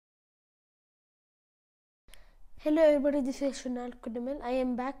Hello everybody, this is Shunal Kudumel. I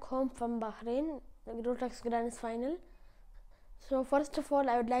am back home from Bahrain, the Rotax Grand Final. So first of all,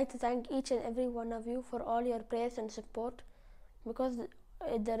 I would like to thank each and every one of you for all your prayers and support, because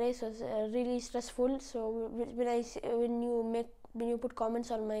the race was really stressful. So when you put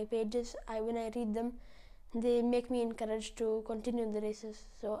comments on my pages, when I read them, they make me encouraged to continue the races.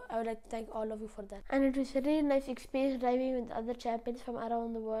 So I would like to thank all of you for that. And it was a really nice experience driving with other champions from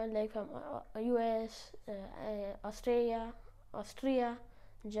around the world, like from US, Austria,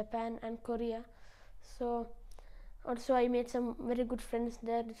 Japan, and Korea. So also I made some very good friends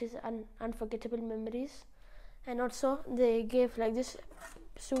there, which is unforgettable memories. And also they gave like this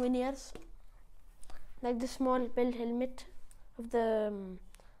souvenirs, like the small bell helmet of the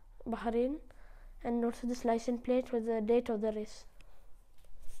Bahrain, and also this license plate with the date of the race.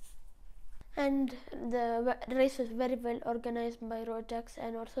 And the race was very well organized by Rotax,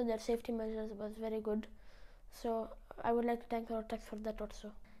 and also their safety measures was very good. So I would like to thank Rotax for that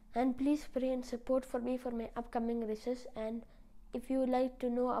also. And please pray and support for me for my upcoming races. And if you would like to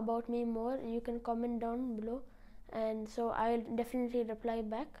know about me more, you can comment down below, and so I will definitely reply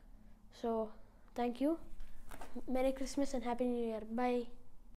back. So thank you. Merry Christmas and Happy New Year. Bye.